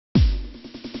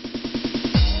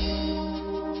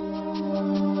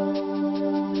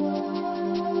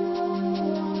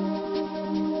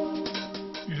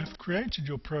created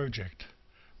your project.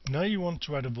 Now you want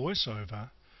to add a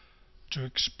voiceover to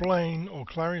explain or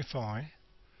clarify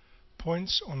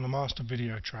points on the master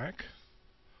video track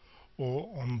or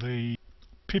on the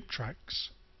PIP tracks.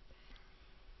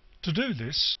 To do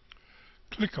this,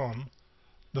 click on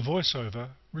the VoiceOver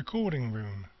recording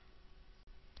room.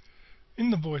 In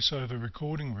the VoiceOver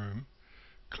recording room,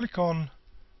 click on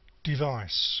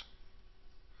Device.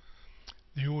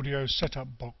 The audio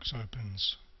setup box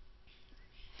opens.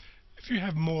 If you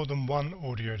have more than one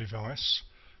audio device,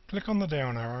 click on the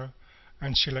down arrow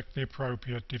and select the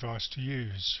appropriate device to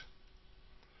use.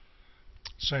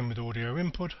 Same with audio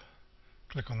input.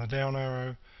 Click on the down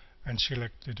arrow and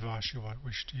select the device you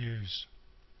wish to use.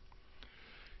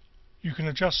 You can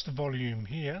adjust the volume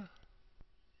here,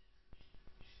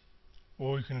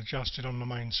 or you can adjust it on the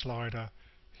main slider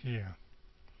here.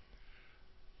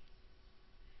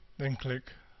 Then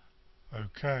click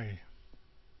OK.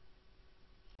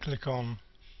 Click on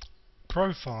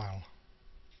Profile.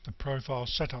 The Profile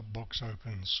setup box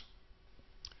opens.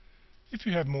 If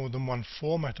you have more than one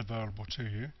format available to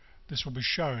you, this will be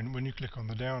shown when you click on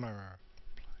the down arrow.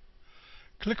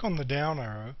 Click on the down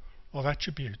arrow of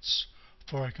Attributes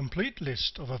for a complete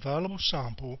list of available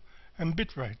sample and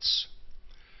bit rates.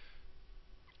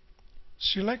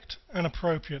 Select an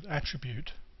appropriate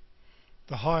attribute.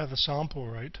 The higher the sample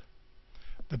rate,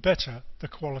 the better the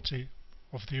quality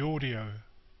of the audio.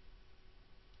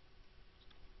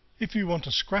 If you want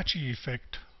a scratchy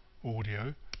effect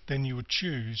audio, then you would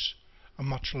choose a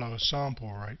much lower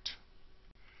sample rate.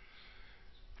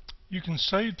 You can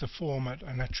save the format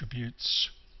and attributes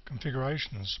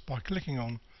configurations by clicking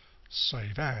on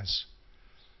Save As.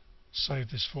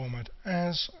 Save this format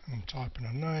as and type in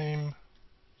a name.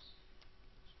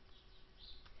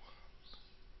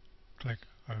 Click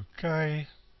OK,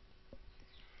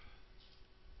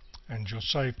 and your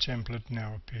save template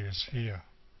now appears here.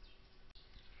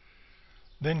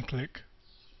 Then click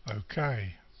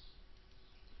OK.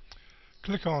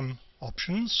 Click on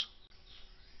Options.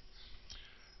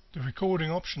 The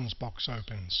Recording Options box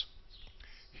opens.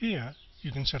 Here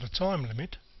you can set a time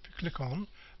limit. If you click on,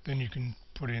 then you can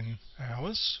put in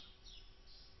hours,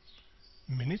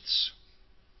 minutes,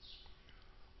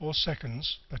 or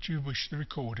seconds that you wish the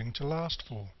recording to last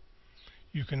for.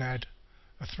 You can add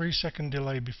a 3-second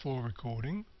delay before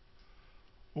recording,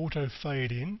 auto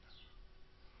fade in,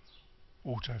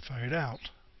 auto fade out.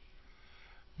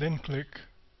 Then click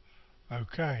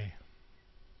OK.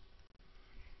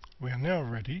 We are now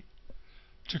ready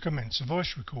to commence a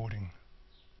voice recording.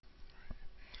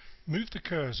 Move the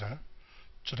cursor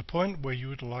to the point where you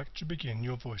would like to begin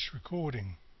your voice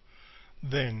recording.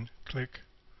 Then click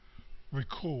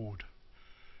Record.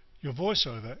 Your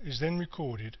voiceover is then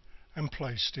recorded and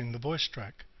placed in the voice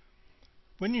track.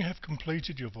 When you have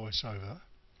completed your voiceover,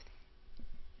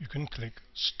 you can click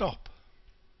Stop.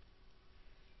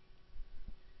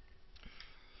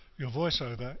 Your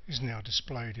voiceover is now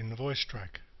displayed in the voice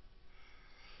track.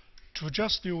 To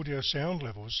adjust the audio sound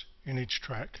levels in each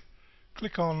track,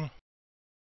 click on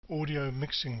Audio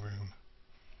Mixing Room.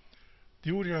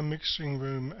 The Audio Mixing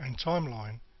Room and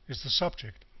timeline is the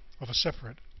subject of a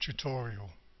separate tutorial.